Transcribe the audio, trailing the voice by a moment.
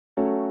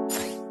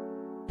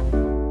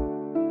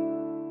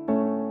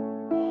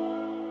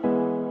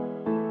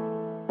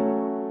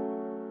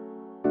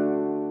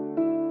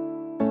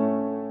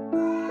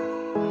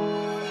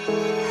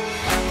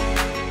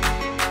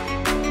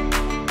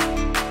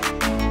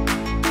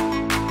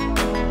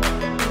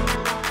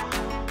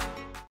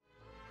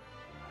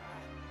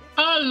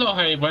Hello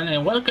everyone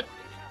and welcome.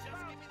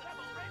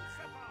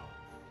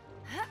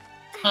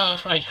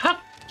 I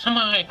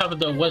have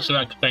the was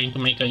like trying to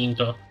make an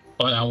intro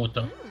or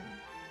outro.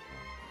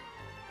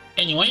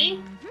 Anyway,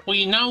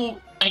 we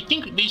now I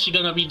think this is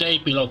gonna be the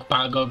epilogue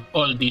part of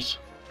all this.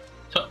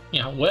 So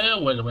yeah,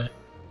 where's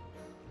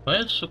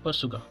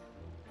supposed to go?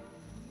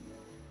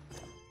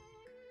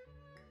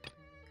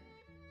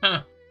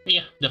 Ah,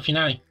 yeah, the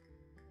finale.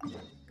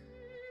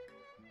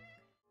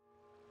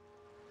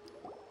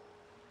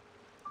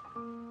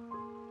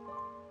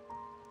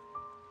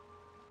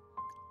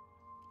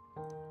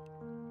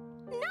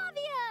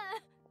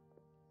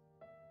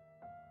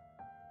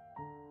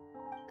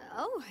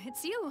 Oh,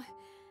 it's you.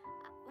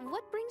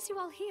 What brings you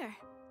all here?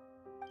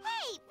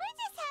 Hey, we're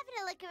just having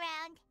a look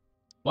around.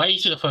 Why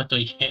is the photo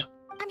here?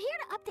 I'm here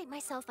to update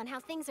myself on how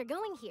things are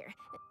going here.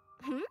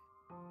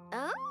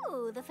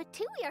 Oh, the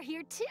Fatui are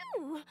here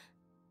too.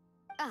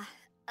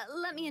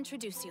 Let me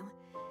introduce you.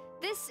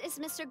 This is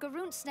Mr.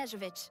 Garunt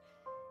Snežević.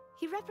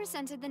 He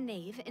represented the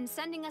Knave in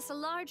sending us a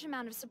large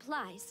amount of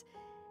supplies,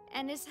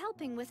 and is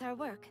helping with our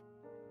work.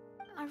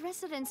 Our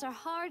residents are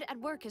hard at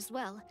work as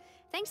well.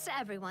 Thanks to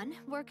everyone,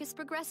 work is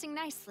progressing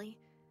nicely.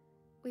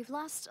 We've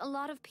lost a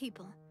lot of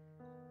people,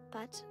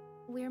 but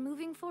we're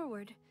moving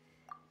forward.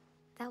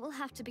 That will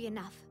have to be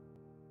enough.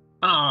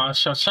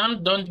 So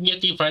some don't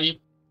get it right.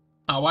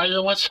 While I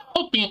was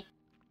hoping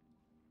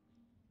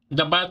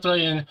the battle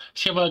and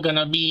she were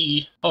gonna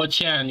be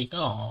oceanic.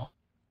 Oh,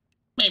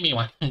 maybe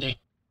one day.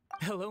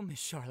 Hello, Miss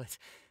Charlotte.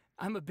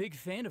 I'm a big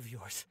fan of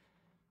yours.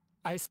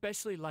 I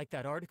especially like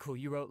that article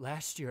you wrote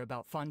last year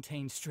about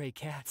Fontaine's stray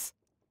cats.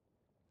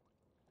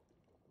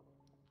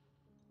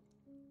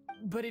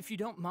 But if you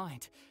don't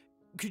mind,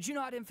 could you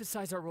not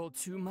emphasize our role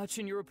too much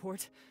in your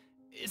report?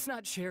 It's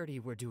not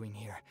charity we're doing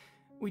here.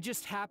 We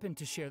just happen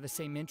to share the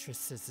same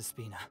interests as the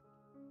Spina.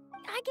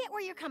 I get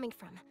where you're coming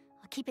from.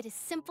 I'll keep it as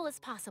simple as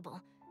possible.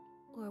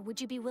 Or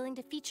would you be willing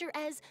to feature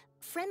as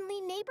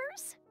friendly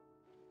neighbors?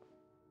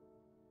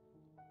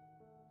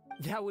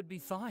 That would be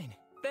fine.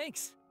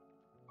 Thanks.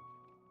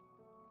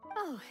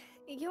 Oh,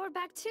 you're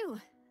back too.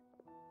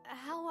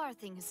 How are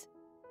things?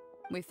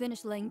 We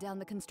finished laying down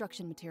the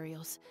construction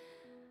materials.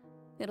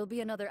 It'll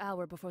be another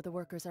hour before the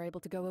workers are able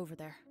to go over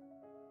there.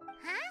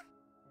 Huh?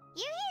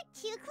 You're here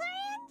too,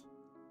 Clarence?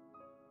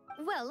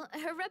 Well,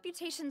 her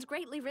reputation's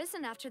greatly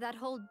risen after that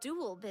whole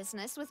duel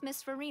business with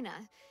Miss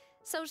Farina.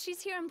 So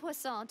she's here in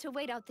Poisson to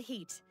wait out the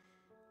heat.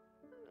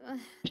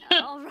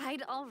 All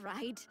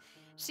right.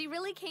 She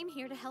really came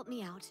here to help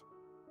me out.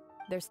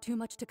 There's too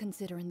much to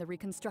consider in the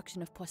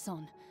reconstruction of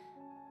Poisson.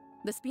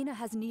 The Spina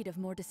has need of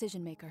more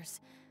decision-makers.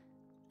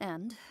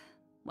 And,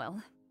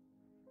 well,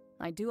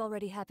 I do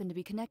already happen to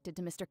be connected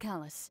to Mr.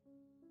 Callis.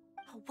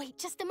 Oh, wait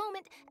just a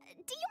moment.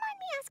 Do you mind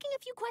me asking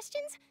a few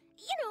questions?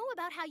 You know,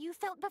 about how you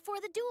felt before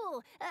the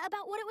duel,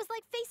 about what it was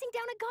like facing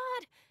down a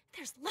god.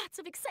 There's lots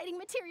of exciting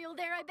material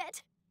there, I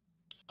bet.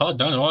 Oh,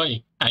 don't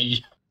worry.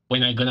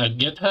 When I gonna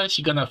get her,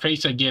 she gonna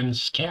face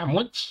against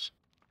Camuts.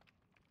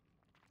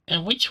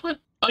 And which one?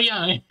 Oh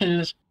yeah,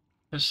 it's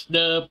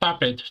the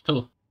puppet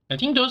too. I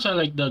think those are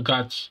like the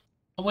gods.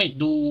 Oh wait,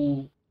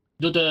 do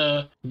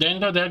the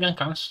Dendro Dragon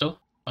counts too?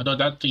 Although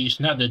that is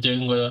not the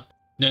Dendro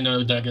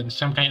Dragon,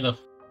 some kind of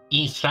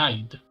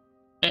inside.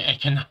 I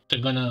cannot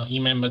gonna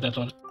remember that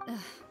one.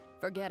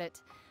 Forget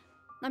it.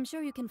 I'm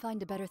sure you can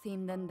find a better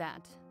theme than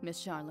that, Miss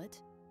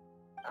Charlotte.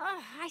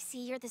 I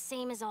see you're the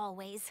same as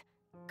always.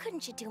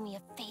 Couldn't you do me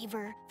a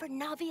favor, for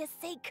Navia's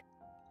sake?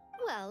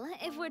 Well,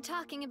 if we're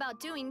talking about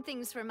doing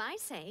things for my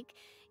sake,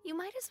 you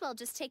might as well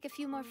just take a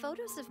few more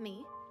photos of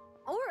me.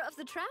 Or of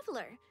the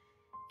Traveler.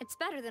 It's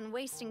better than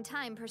wasting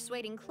time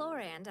persuading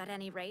Chlorand at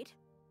any rate.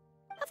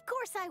 Of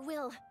course I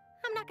will.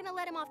 I'm not gonna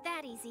let him off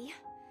that easy.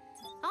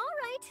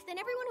 Alright, then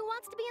everyone who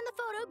wants to be in the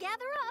photo,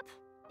 gather up.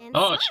 And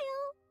smile!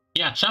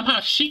 Yeah, somehow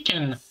she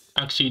can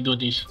actually do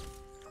this.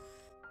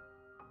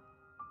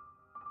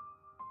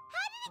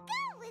 How did it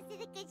go? Was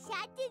it a good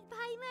shot? Did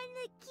Paimon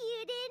look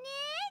cute in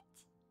it?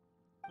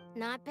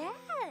 Not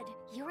bad.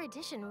 Your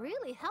addition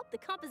really helped the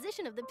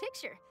composition of the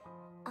picture.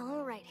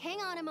 Alright,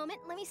 hang on a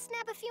moment. Let me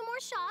snap a few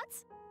more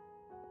shots.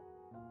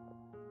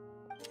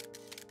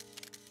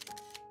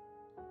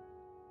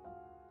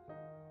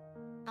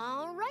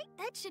 Alright,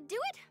 that should do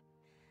it.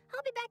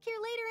 I'll be back here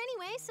later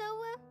anyway, so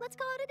let's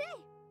call it a day.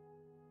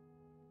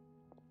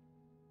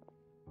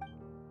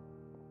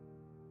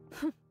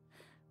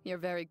 You're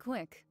very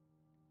quick.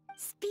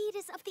 Speed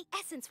is of the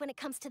essence when it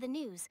comes to the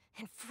news,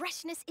 and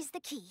freshness is the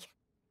key.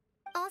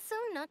 Also,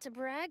 not to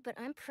brag, but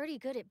I'm pretty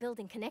good at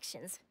building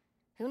connections.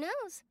 Who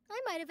knows?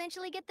 I might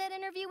eventually get that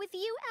interview with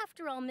you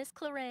after all, Miss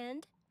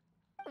Chlorand.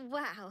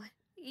 Wow,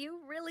 you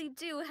really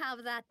do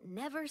have that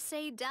never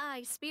say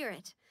die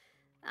spirit.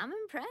 I'm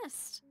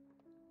impressed.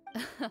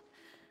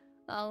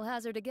 I'll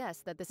hazard a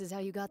guess that this is how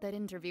you got that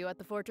interview at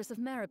the Fortress of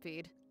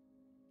Maripede.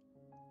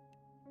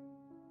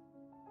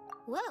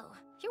 Whoa,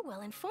 you're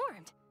well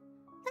informed.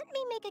 Let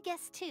me make a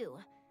guess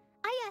too.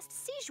 I asked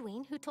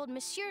Sijuin, who told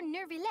Monsieur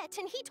Nervillet,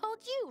 and he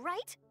told you,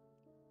 right?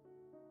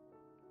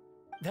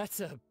 That's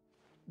a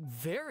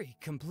very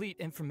complete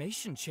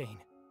information chain.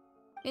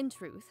 In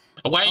truth,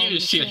 Why all are you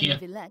still Monsieur here?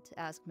 Neuvillette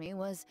asked me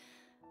was,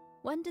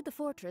 when did the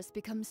fortress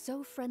become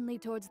so friendly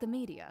towards the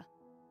media?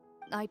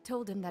 I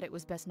told him that it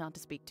was best not to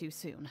speak too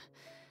soon.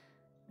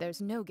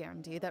 There's no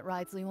guarantee that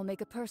Wriothesley will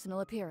make a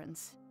personal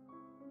appearance.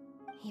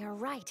 You're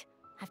right.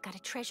 I've got to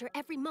treasure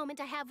every moment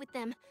I have with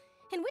them.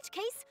 In which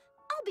case,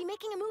 I'll be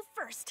making a move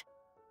first.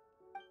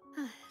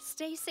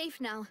 Stay safe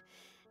now.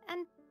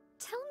 And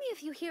tell me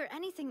if you hear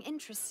anything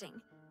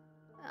interesting.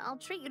 I'll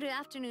treat you to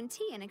afternoon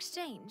tea in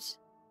exchange.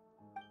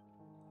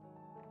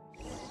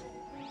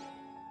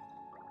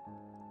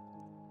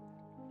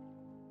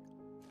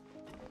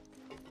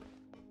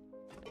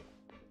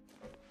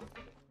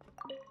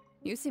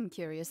 You seem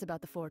curious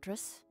about the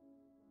fortress.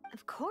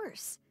 Of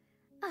course.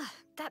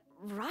 That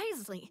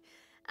Wriothesley.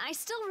 I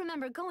still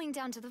remember going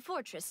down to the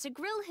fortress to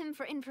grill him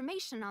for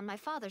information on my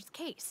father's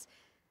case.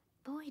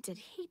 Boy, did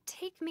he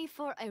take me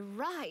for a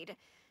ride.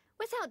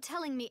 Without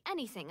telling me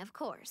anything, of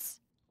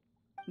course.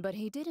 But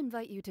he did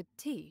invite you to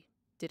tea,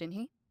 didn't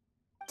he?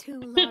 2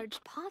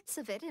 large pots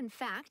of it, in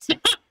fact.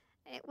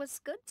 It was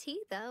good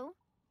tea, though.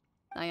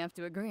 I have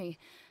to agree.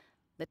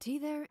 The tea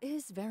there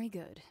is very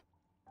good.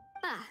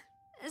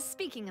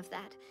 Speaking of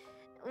that,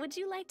 would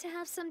you like to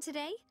have some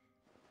today?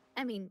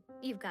 I mean,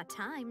 you've got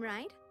time,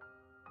 right?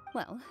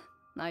 Well,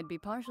 I'd be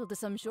partial to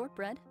some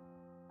shortbread.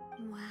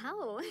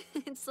 Wow,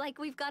 it's like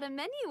we've got a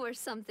menu or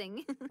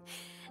something.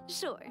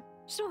 Sure.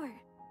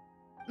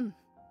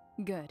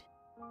 Good.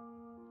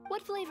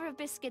 What flavor of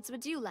biscuits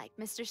would you like,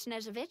 Mr.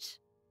 Snezhevich?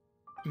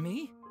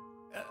 Me?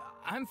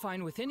 I'm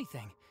fine with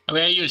anything.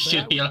 Why are you But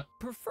still I would here?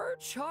 prefer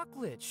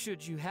chocolate,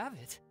 should you have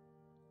it.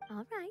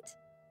 All right,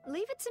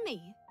 leave it to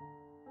me.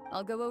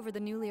 I'll go over the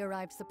newly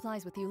arrived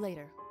supplies with you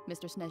later,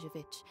 Mr.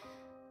 Snezhevich.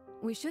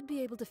 We should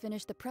be able to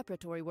finish the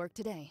preparatory work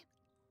today.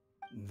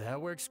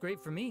 That works great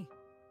for me.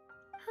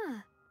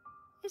 Huh.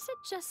 Is it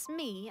just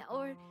me,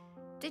 or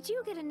did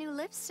you get a new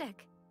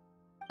lipstick?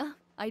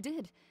 I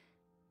did.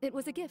 It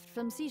was a gift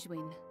from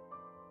Sijuin.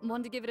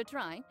 Want to give it a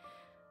try?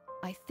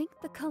 I think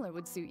the color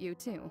would suit you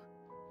too.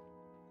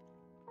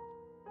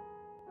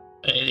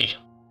 Hey,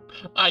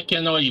 I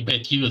can only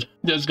bet you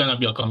there's gonna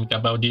be a comic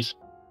about this.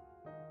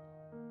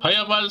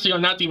 However, you're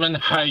not even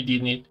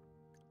hiding it.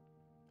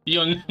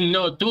 You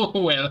know too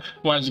well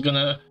what's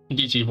gonna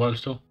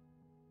digivolve to.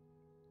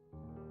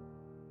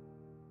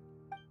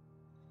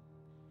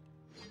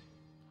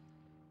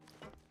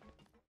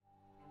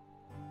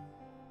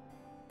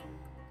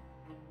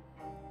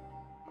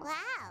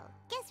 Wow,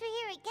 guess we're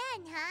here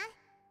again, huh?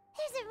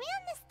 There's a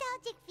real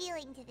nostalgic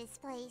feeling to this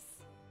place.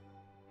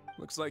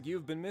 Looks like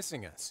you've been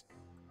missing us.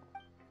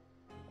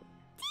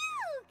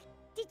 Duke!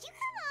 Did you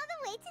come all the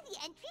way to the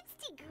entrance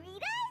to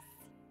greet us?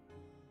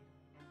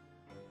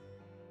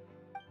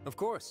 Of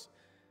course.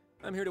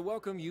 I'm here to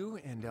welcome you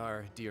and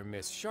our dear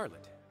Miss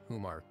Charlotte,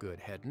 whom our good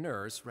head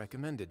nurse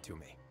recommended to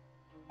me.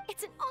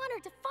 It's an honor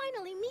to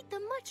finally meet the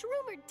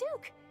much-rumored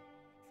Duke.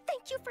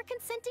 Thank you for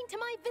consenting to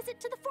my visit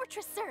to the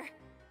fortress, sir.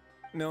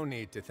 No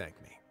need to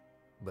thank me.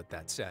 But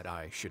that said,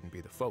 I shouldn't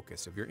be the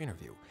focus of your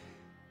interview.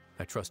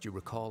 I trust you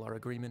recall our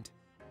agreement?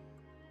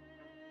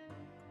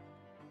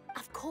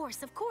 Of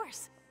course, of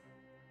course.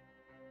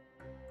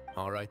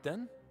 All right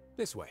then,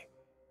 this way.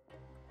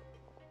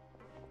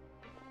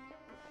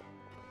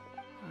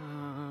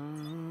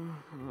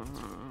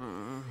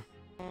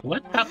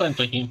 What happened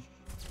to him?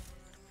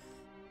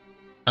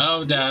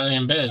 Oh, they're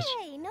in bed.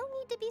 Hey, no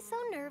need to be so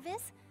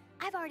nervous.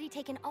 I've already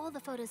taken all the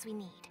photos we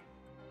need.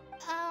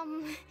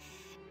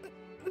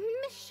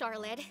 Miss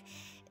Charlotte,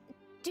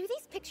 do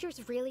these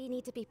pictures really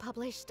need to be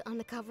published on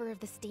the cover of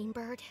the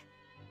Steambird?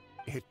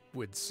 It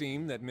would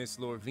seem that Miss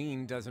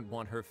Lorvine doesn't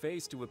want her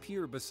face to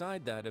appear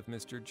beside that of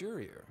Mr.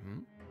 Jurier,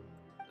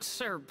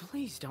 Sir,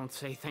 please don't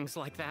say things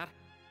like that.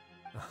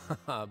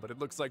 But it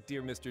looks like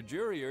dear Mr.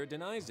 Jurier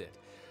denies it.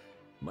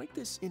 Might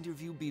this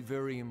interview be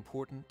very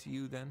important to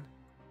you then?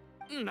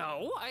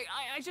 No,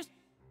 I just...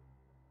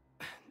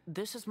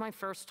 This is my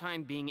first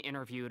time being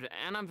interviewed,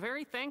 and I'm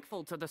very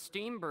thankful to the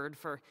Steambird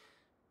for...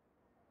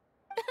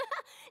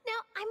 Now,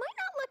 I might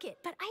not look it,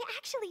 but I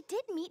actually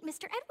did meet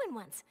Mr. Edwin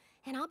once.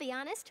 And I'll be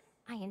honest,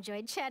 I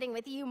enjoyed chatting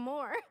with you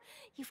more.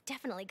 You've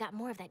definitely got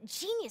more of that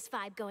genius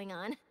vibe going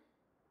on.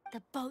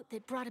 The boat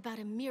that brought about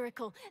a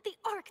miracle, the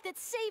ark that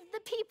saved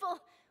the people.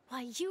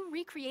 Why, you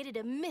recreated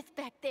a myth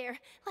back there,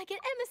 like an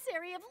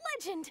emissary of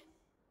legend.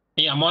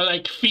 Yeah, more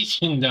like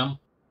fishing them.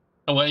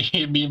 Well,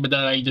 he'd be the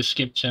right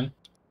description.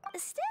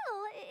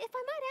 Still, if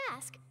I might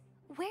ask,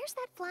 where's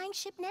that flying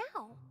ship now?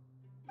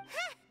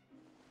 Ha!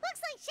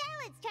 Looks like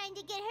Charlotte's trying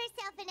to get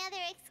herself another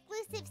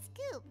exclusive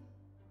scoop.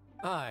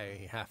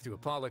 I have to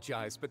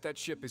apologize, but that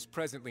ship is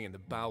presently in the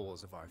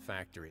bowels of our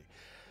factory.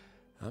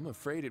 I'm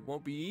afraid it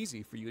won't be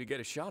easy for you to get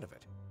a shot of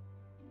it.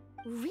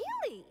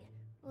 Really?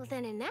 Well,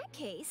 then in that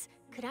case,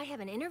 could I have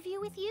an interview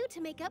with you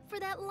to make up for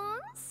that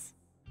loss?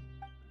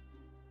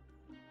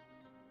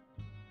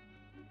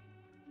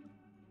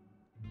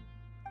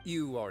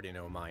 You already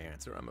know my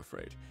answer, I'm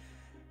afraid.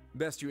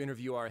 Best you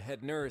interview our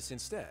head nurse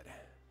instead.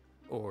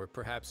 Or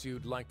perhaps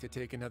you'd like to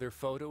take another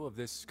photo of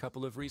this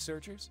couple of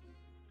researchers?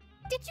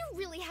 Did you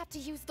really have to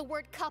use the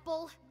word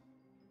couple?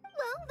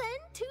 Well, then,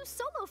 2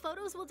 solo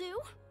photos will do.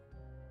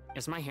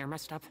 Is my hair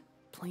messed up?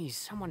 Please,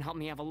 someone help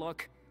me have a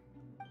look.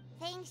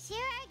 Things sure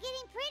are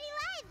getting pretty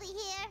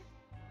lively here.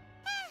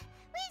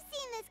 We've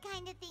seen this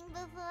kind of thing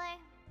before.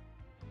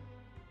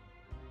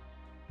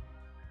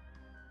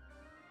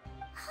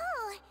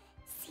 Oh,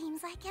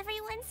 seems like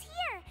everyone's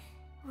here.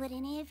 Would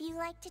any of you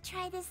like to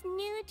try this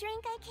new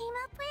drink I came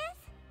up with?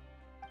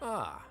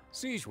 Ah,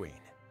 CH4.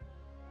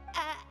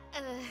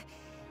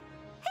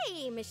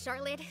 Hey, Miss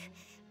Charlotte.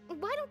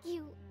 Why don't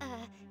you,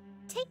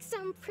 take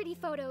some pretty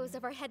photos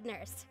of our head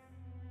nurse?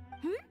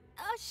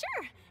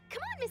 Sure.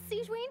 Come on, Miss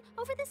CH4,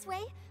 over this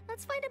way.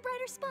 Let's find a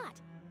brighter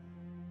spot.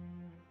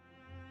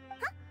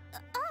 Huh?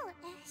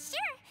 Sure.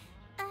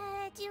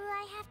 Do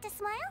I have to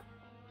smile?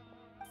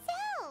 So,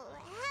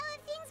 how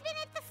have things been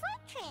at the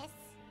fortress?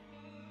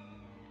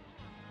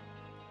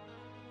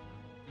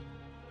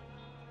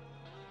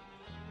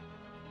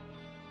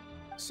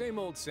 Same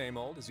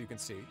old, as you can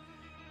see.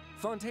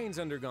 Fontaine's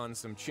undergone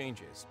some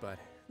changes, but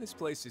this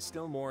place is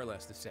still more or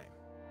less the same.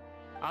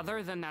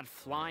 Other than that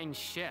flying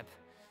ship,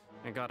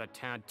 it got a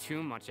tad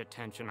too much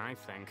attention, I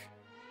think.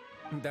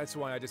 That's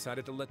why I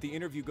decided to let the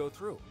interview go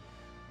through.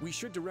 We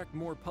should direct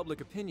more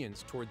public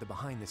opinions toward the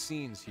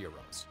behind-the-scenes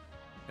heroes.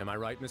 Am I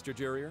right, Mr.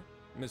 Jurier?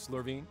 Miss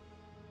Lorvine?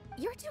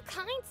 You're too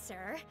kind,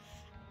 sir.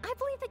 I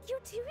believe that you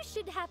too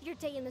should have your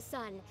day in the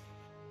sun.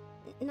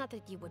 Not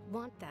that you would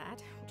want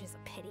that, which is a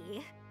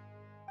pity.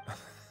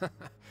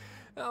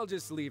 I'll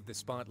just leave the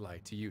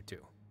spotlight to you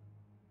two.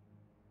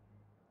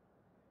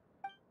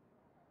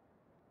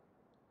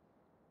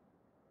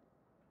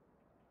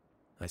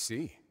 I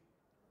see.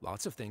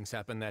 Lots of things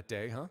happened that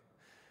day, huh?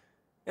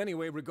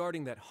 Anyway,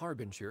 regarding that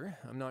Harbinger,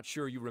 I'm not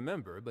sure you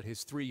remember, but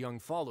his 3 young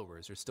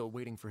followers are still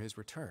waiting for his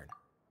return.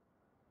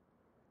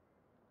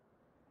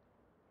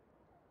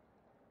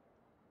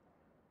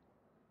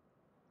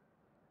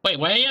 Wait,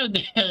 why are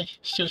they You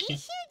seriously?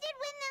 sure did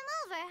win them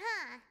over,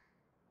 huh?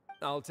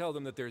 I'll tell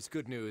them that there's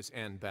good news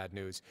and bad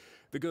news.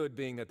 The good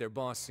being that their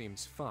boss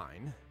seems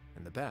fine,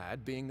 and the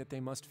bad being that they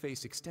must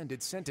face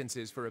extended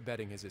sentences for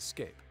abetting his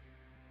escape.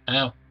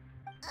 Oh,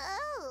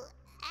 Oh,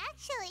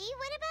 actually,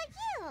 what about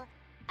you?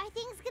 Are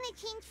things gonna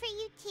change for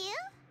you too?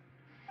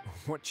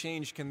 What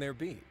change can there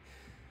be?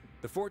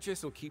 The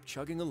fortress will keep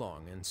chugging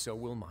along, and so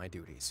will my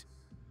duties.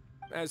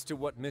 As to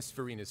what Miss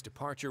Farina's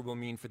departure will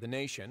mean for the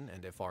nation,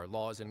 and if our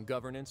laws and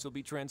governance will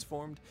be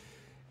transformed,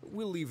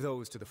 we'll leave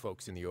those to the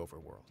folks in the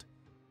overworld.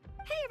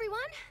 Hey everyone,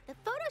 the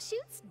photo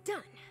shoot's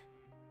done.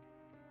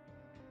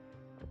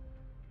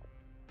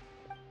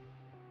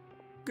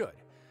 Good.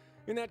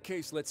 In that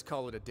case, let's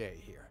call it a day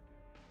here.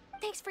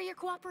 Thanks for your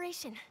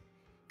cooperation.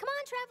 Come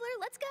on, Traveler,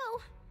 let's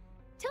go.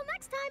 Till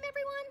next time,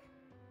 everyone.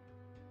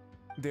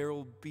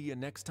 There'll be a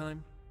next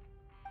time?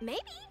 Maybe.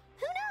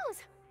 Who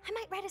knows? I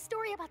might write a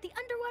story about the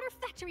underwater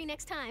factory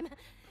next time.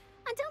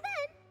 Until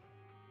then.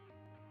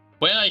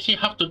 well, I still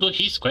have to do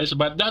his quest,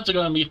 but that's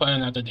gonna be for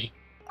another day.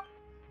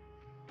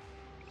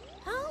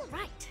 All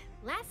right.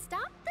 Last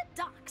stop, the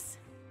docks.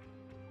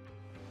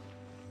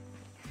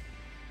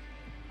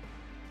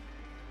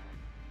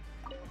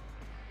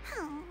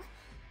 Oh,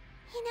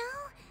 you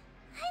know,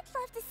 I'd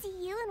love to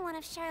see you in one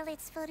of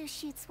Charlotte's photo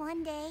shoots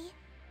one day.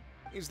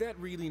 Is that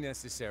really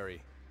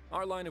necessary?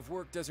 Our line of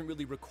work doesn't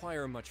really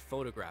require much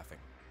photographing.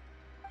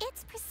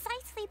 It's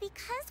precisely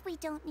because we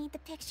don't need the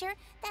picture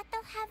that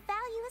they'll have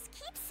value as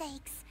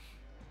keepsakes.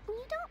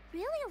 You don't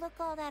really look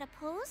all that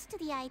opposed to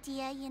the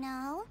idea, you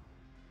know.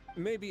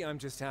 Maybe I'm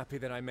just happy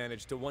that I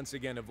managed to once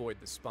again avoid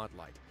the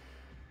spotlight.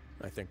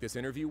 I think this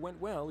interview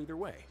went well either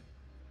way.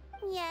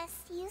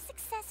 Yes, you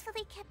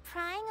successfully kept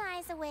prying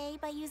eyes away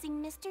by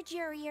using Mr.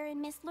 Jurier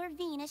and Miss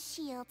Lorvine as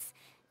shields.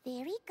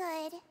 Very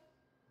good.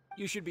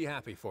 You should be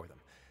happy for them.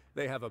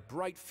 They have a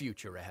bright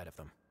future ahead of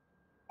them.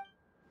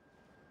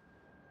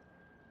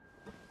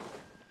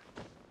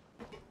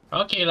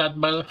 Okay,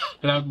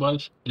 loud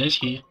balls, let's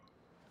hear.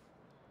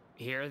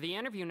 Here are the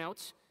interview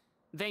notes.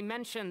 They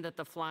mentioned that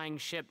the flying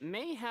ship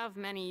may have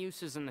many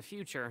uses in the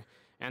future,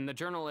 and the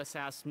journalist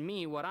asked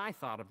me what I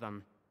thought of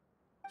them.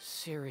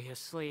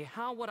 Seriously,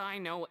 how would I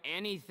know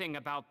anything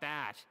about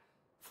that?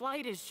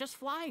 Flight is just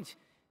flight.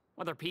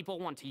 Whether people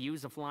want to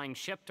use a flying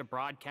ship to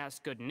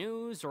broadcast good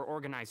news or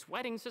organize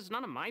weddings is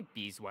none of my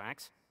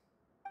beeswax.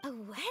 A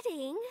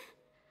wedding?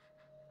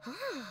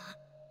 Huh.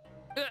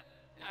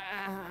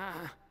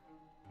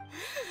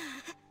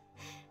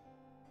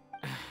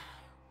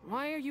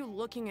 Why are you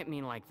looking at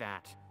me like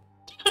that?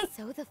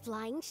 So the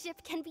flying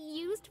ship can be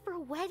used for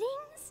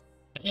weddings?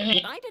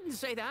 Hey, I didn't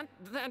say that.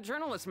 That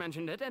journalist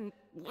mentioned it, and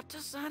what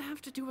does that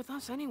have to do with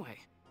us anyway?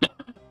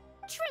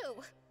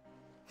 True.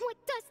 What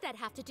does that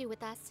have to do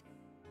with us?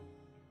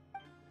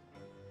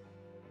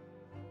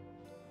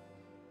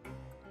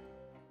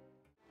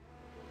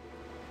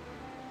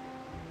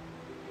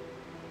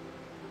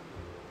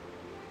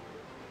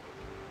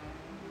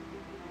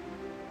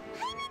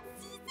 I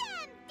didn't see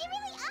them! They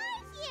really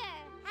are here!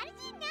 How did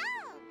you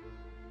know?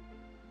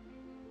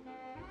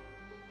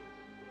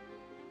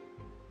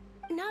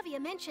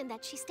 Navia mentioned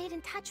that she stayed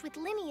in touch with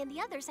Linny and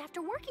the others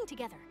after working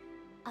together.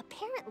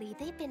 Apparently,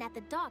 they've been at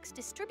the docks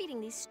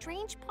distributing these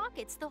strange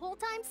pockets the whole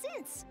time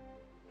since.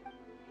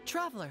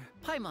 Traveler,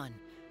 Paimon.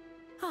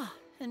 Ah,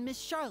 and Miss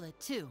Charlotte,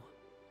 too.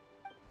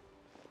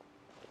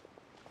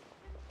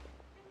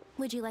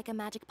 Would you like a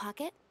magic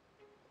pocket?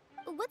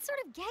 What sort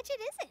of gadget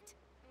is it?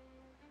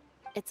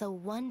 It's a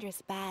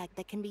wondrous bag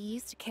that can be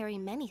used to carry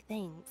many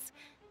things.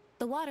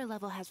 The water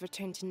level has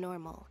returned to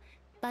normal,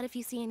 but if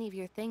you see any of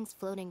your things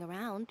floating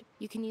around,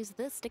 you can use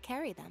this to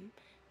carry them.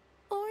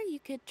 Or you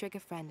could trick a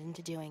friend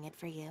into doing it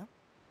for you.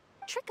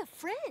 Trick a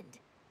friend?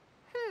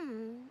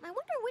 I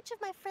wonder which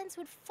of my friends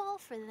would fall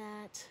for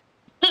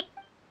that.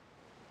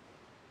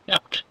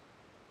 Yuck.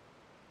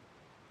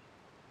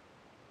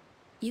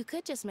 You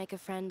could just make a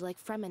friend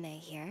like Fremine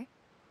here.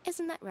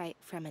 Isn't that right,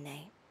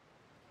 Fremine?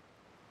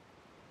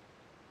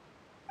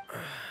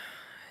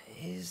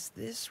 Is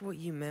this what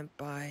you meant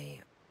by,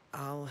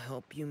 I'll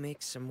help you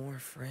make some more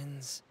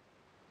friends?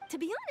 To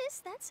be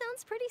honest, that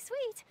sounds pretty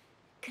sweet.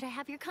 Could I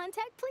have your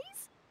contact,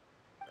 please?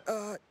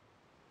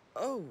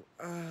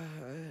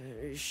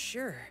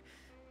 Sure.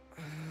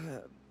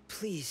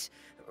 Please,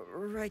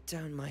 write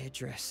down my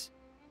address.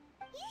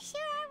 You sure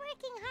are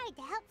working hard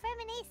to help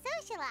Fremine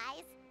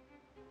socialize.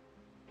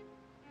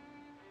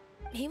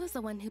 He was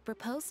the one who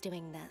proposed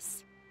doing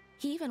this.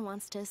 He even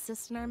wants to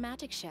assist in our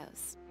magic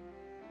shows.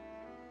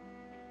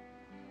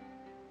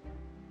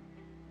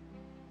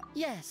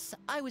 Yes,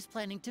 I was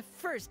planning to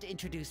first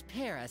introduce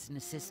Pear as an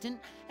assistant,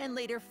 and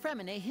later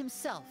Fremine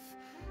himself.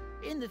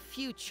 In the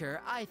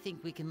future, I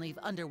think we can leave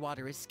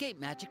underwater escape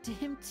magic to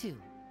him too.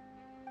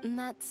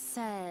 That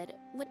said,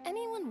 would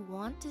anyone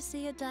want to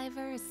see a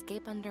diver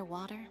escape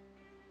underwater?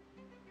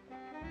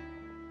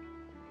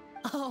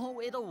 Oh,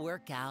 it'll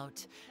work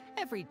out.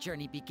 Every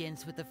journey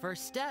begins with the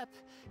first step.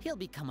 He'll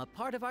become a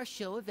part of our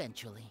show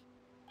eventually.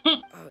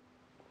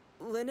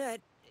 Lynette,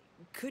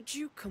 could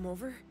you come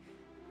over?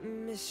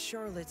 Miss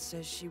Charlotte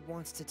says she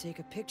wants to take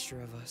a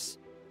picture of us.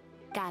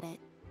 Got it.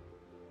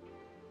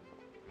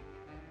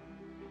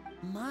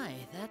 My,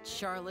 that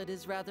Charlotte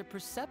is rather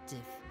perceptive.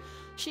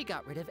 She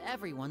got rid of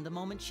everyone the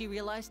moment she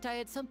realized I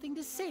had something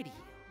to say to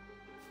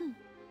you.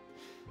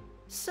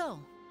 So,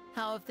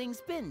 how have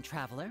things been,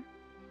 Traveler?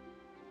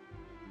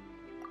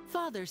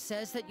 Father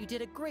says that you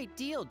did a great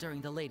deal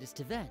during the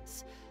latest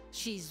events.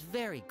 She's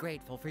very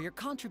grateful for your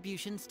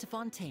contributions to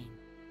Fontaine.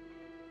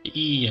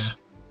 Yeah.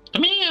 I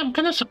mean, I'm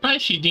kind of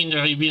surprised she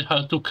didn't reveal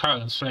her two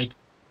colors. Like,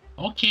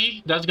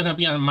 okay, that's gonna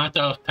be a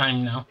matter of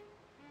time now.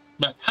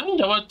 But how in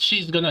the world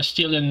she's gonna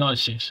steal the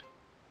nurses?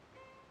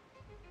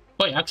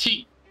 Wait,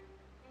 actually,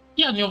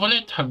 yeah,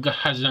 Neuvillette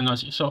has the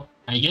nurses. So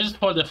I guess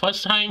for the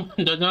first time,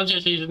 the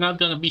nurses is not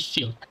gonna be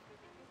sealed.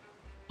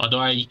 Although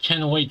I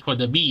can't wait for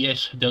the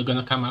BS they're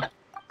gonna come out.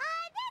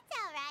 That's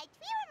alright.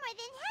 We were more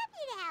than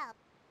happy to help.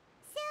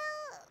 So,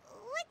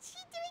 what's she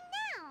doing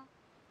now?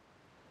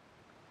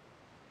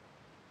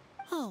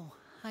 Oh,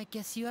 I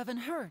guess you haven't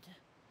heard.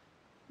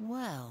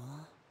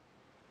 Well,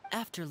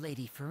 after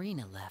Lady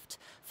Farina left,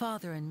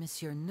 Father and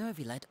Monsieur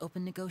Neuvillette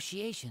opened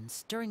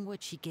negotiations, during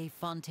which he gave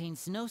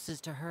Fontaine's gnosis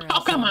to her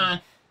as come a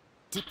on!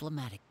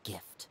 diplomatic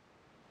gift.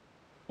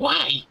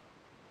 Why?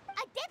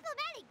 A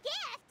diplomatic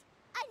gift?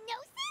 A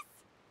gnosis?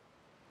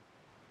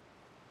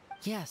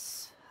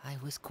 Yes, I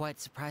was quite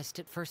surprised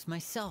at first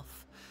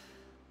myself.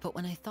 But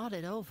when I thought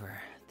it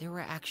over, there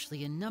were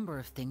actually a number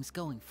of things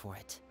going for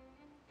it.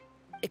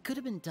 It could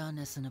have been done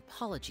as an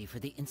apology for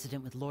the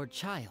incident with Lord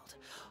Child,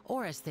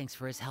 or as thanks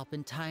for his help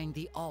in tying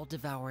the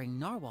all-devouring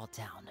narwhal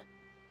down.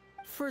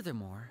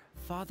 Furthermore,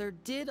 Father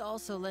did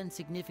also lend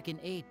significant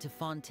aid to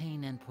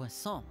Fontaine and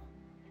Poisson.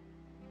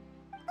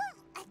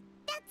 Well,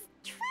 that's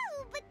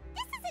true, but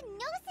this is a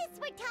gnosis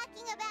we're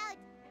talking about.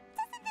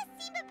 Doesn't this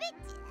seem a bit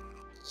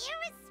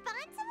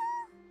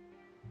irresponsible?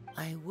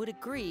 I would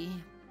agree,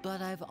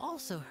 but I've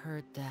also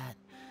heard that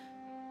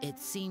it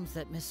seems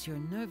that Monsieur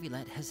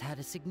Neuvillette has had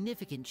a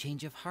significant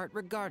change of heart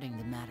regarding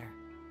the matter.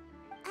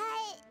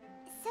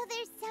 So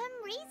there's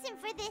some reason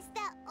for this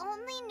that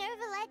only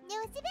Neuvillette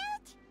knows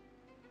about?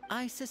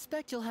 I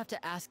suspect you'll have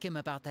to ask him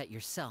about that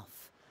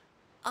yourself.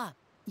 Ah,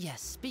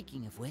 yes,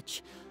 speaking of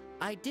which,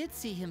 I did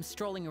see him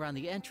strolling around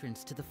the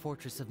entrance to the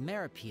Fortress of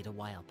Meripede a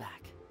while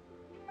back.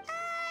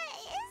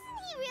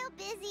 Isn't he real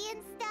busy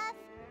and stuff?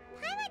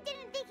 Paimon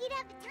didn't think he'd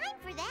have the time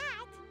for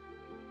that.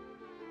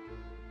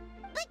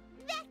 But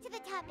back to the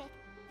topic.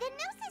 The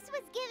gnosis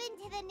was given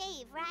to the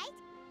knave, right?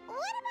 What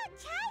about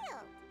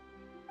Child?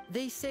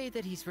 They say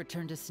that he's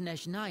returned to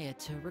Snezhnaya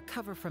to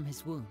recover from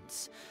his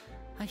wounds.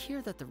 I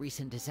hear that the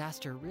recent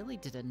disaster really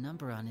did a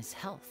number on his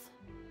health.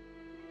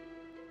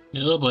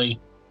 Oh boy.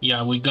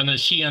 Yeah, we're gonna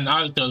see an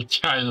altered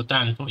Child,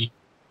 aren't we?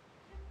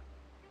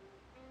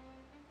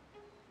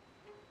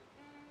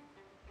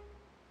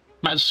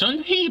 But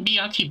shouldn't he be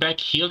actually back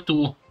here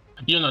to,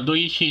 you know, do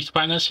his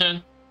final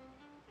turn?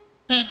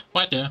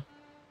 Whatever.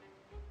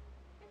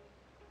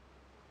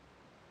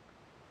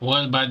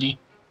 Well, buddy.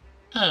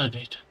 Oh,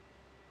 good.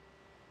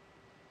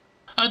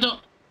 Although,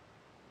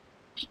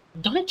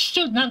 don't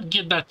you not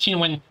get that scene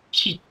when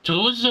she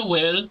throws the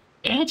well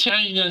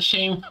answering the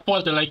same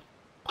folder like,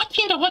 what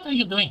in the what are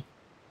you doing?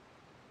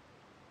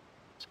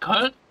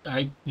 Skull,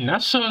 I'm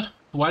not sure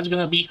what's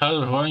gonna be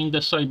her role in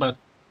the story, but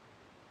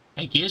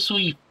I guess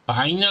we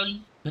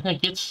finally gonna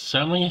get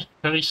some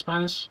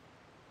response.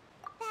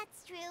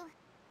 That's true.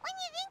 When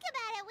you think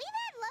about it, we've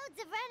had loads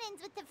of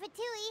run-ins with the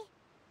Fatui.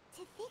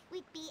 To think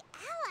we'd be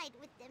allied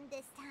with them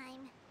this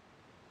time.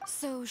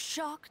 So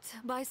shocked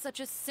by such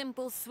a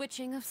simple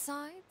switching of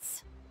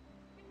sides?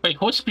 Wait,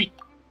 who speak?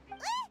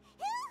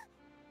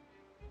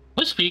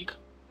 Who speak?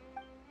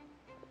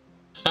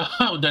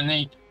 Oh, the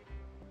Nate.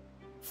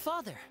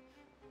 Father!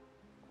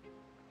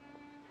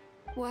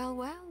 Well,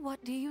 well,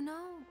 what do you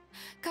know?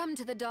 Come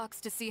to the docks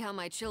to see how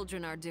my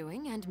children are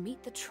doing and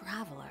meet the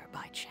Traveler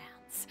by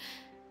chance.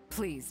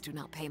 Please do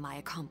not pay my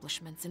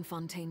accomplishments in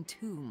Fontaine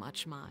too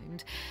much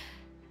mind.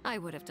 I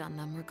would have done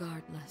them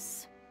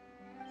regardless.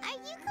 Are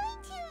you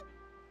going to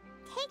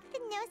take the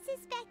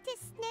Gnosis back to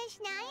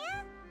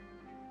Snezhnaya?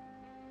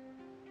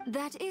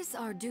 That is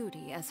our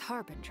duty as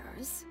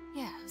Harbingers,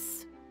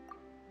 yes.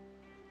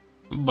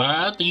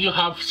 But you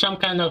have some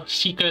kind of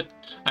secret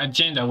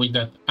agenda with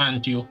that,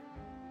 aren't you?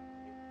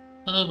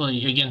 Oh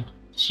boy, again,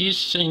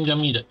 she's in the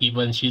middle.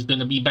 Even she's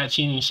gonna be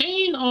batching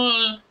insane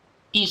or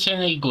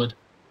insanely good.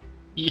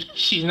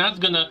 She's not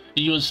gonna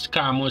use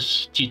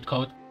Camus' cheat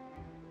code.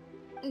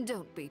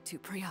 Don't be too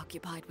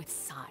preoccupied with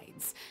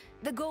sides.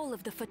 The goal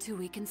of the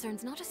Fatui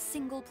concerns not a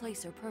single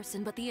place or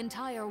person, but the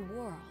entire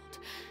world.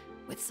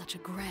 With such a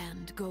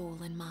grand goal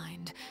in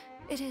mind,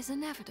 it is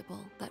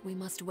inevitable that we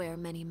must wear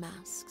many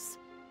masks.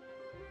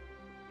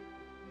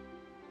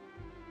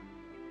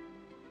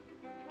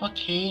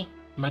 Okay,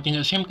 but in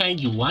the same time,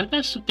 you want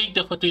us to take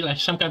the Fatui like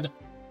some kind of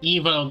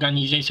evil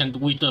organization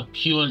with a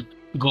pure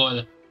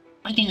goal.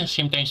 But in the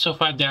same time, so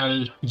far they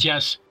are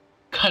just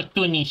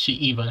cartoonish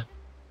evil.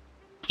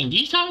 In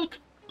this arc,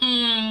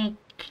 kinda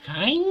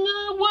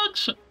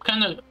works,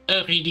 kinda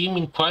a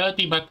redeeming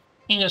quality, but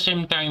in the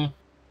same time,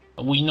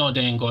 we know the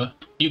angle.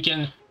 You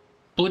can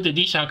put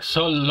this arc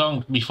so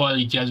long before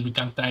it just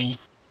becomes tiny.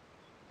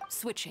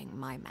 Switching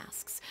my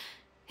masks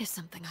is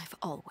something I've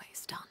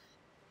always done.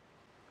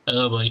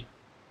 Oh boy.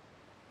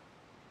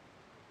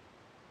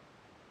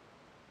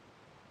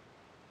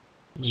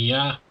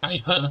 Yeah, I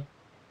heard.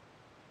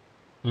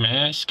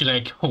 Mask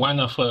like one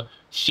of a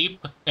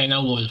sheep and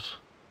a wolf.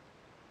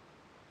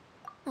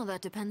 Well,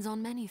 that depends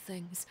on many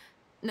things.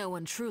 No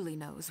one truly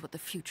knows what the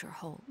future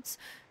holds.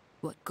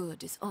 What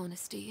good is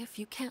honesty if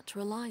you can't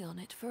rely on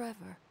it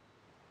forever?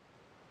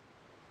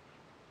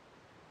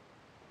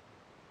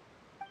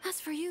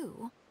 As for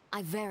you,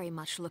 I very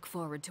much look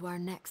forward to our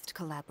next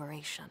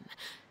collaboration.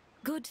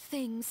 Good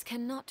things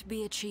cannot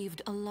be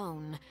achieved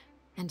alone,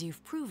 and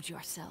you've proved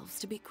yourselves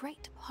to be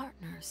great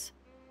partners.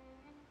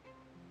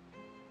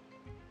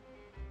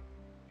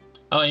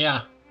 Oh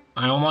yeah,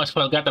 I almost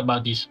forgot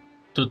about this.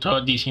 To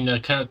throw this in the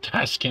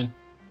trash can.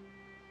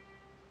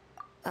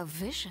 A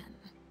vision?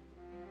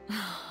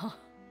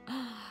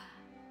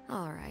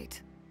 All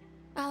right.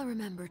 I'll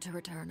remember to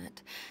return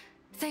it.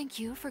 Thank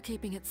you for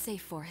keeping it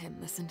safe for him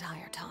this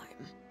entire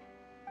time.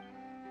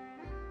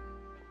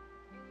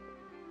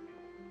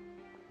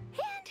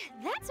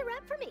 And that's a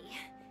wrap for me.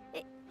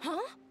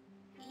 Huh?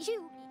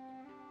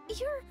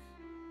 You're...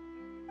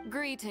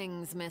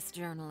 Greetings, Miss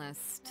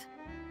Journalist.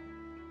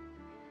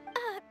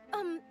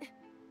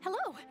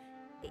 Hello.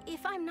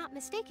 If I'm not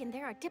mistaken,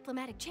 there are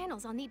diplomatic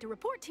channels I'll need to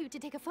report to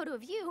take a photo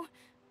of you.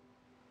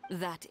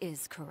 That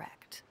is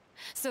correct.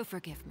 So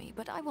forgive me,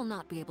 but I will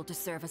not be able to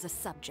serve as a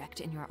subject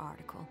in your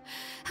article.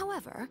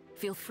 However,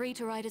 feel free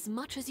to write as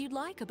much as you'd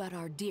like about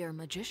our dear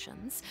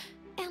magicians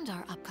and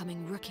our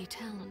upcoming rookie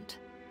talent.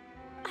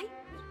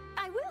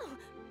 I will.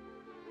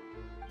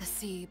 The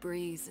sea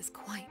breeze is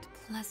quite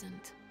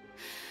pleasant.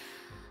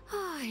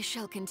 I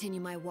shall continue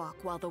my walk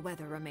while the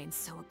weather remains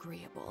so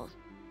agreeable.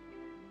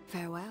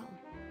 Farewell.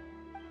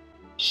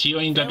 See you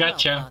in the Farewell,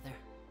 gacha. Father.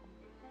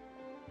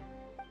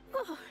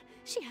 Oh,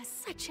 she has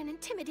such an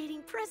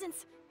intimidating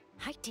presence.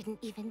 I didn't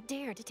even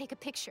dare to take a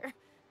picture.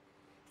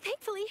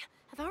 Thankfully,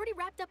 I've already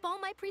wrapped up all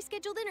my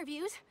pre-scheduled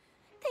interviews.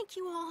 Thank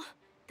you all.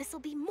 This'll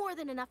be more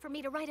than enough for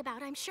me to write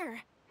about, I'm sure.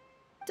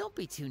 Don't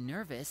be too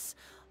nervous.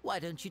 Why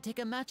don't you take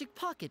a magic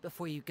pocket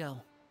before you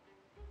go?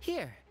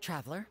 Here,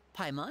 Traveler,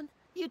 Paimon,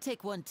 you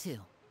take one too.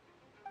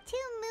 To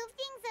move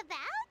things about?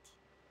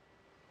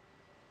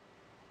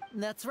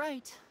 That's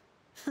right.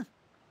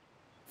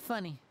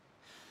 Funny.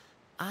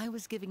 I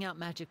was giving out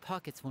magic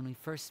pockets when we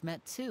first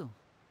met too.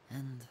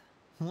 And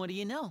what do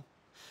you know?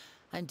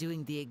 I'm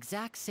doing the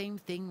exact same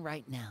thing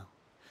right now.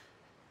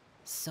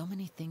 So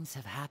many things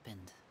have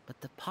happened, but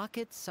the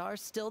pockets are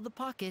still the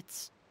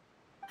pockets.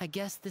 I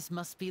guess this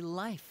must be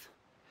life.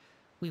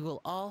 We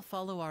will all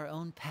follow our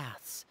own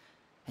paths,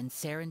 and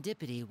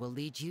serendipity will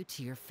lead you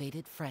to your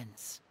fated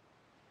friends.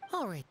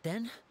 All right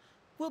then.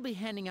 We'll be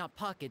handing out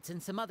pockets in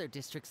some other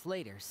districts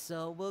later,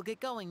 so we'll get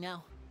going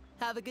now.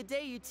 Have a good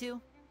day, you two.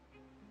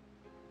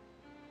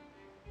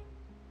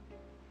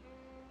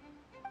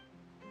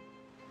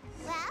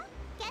 Well,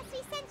 guess we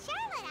sent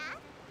Charlotte off.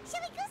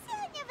 Shall we go see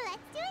how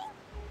Neverlette's doing?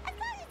 As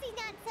long as he's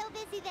not so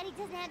busy See that he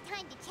doesn't have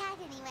time to chat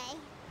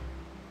anyway.